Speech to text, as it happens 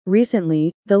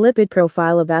Recently, the lipid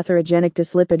profile of atherogenic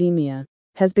dyslipidemia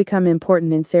has become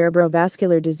important in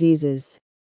cerebrovascular diseases.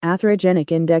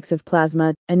 Atherogenic index of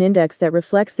plasma, an index that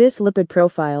reflects this lipid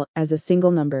profile as a single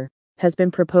number, has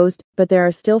been proposed, but there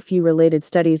are still few related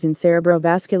studies in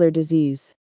cerebrovascular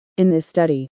disease. In this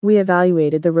study, we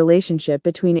evaluated the relationship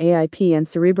between AIP and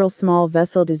cerebral small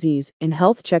vessel disease in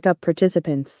health checkup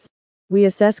participants. We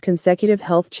assessed consecutive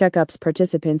health checkups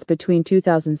participants between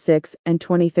 2006 and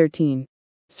 2013.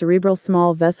 Cerebral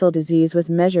small vessel disease was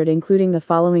measured including the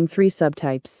following three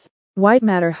subtypes: white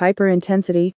matter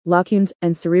hyperintensity, lacunes,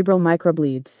 and cerebral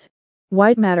microbleeds.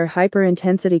 White matter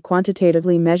hyperintensity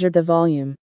quantitatively measured the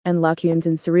volume, and lacunes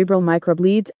and cerebral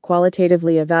microbleeds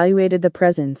qualitatively evaluated the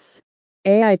presence.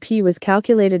 AIP was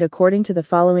calculated according to the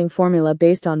following formula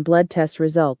based on blood test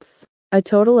results. A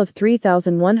total of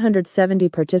 3,170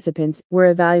 participants were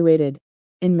evaluated.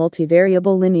 In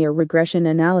multivariable linear regression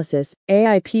analysis,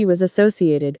 AIP was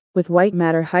associated with white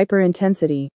matter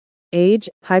hyperintensity. Age,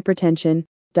 hypertension,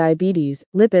 diabetes,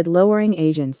 lipid-lowering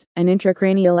agents, and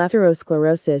intracranial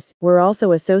atherosclerosis were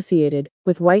also associated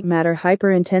with white matter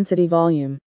hyperintensity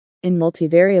volume. In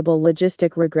multivariable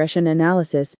logistic regression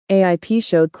analysis, AIP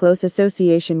showed close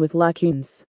association with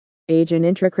lacunes. Age and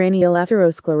intracranial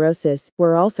atherosclerosis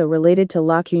were also related to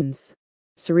lacunes.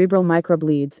 Cerebral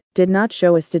microbleeds did not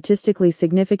show a statistically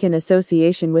significant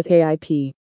association with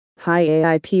AIP. High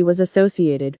AIP was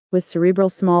associated with cerebral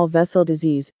small vessel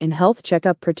disease in health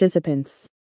checkup participants.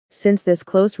 Since this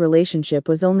close relationship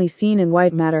was only seen in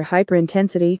white matter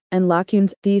hyperintensity and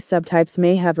lacunes, these subtypes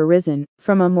may have arisen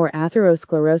from a more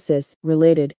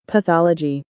atherosclerosis-related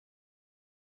pathology.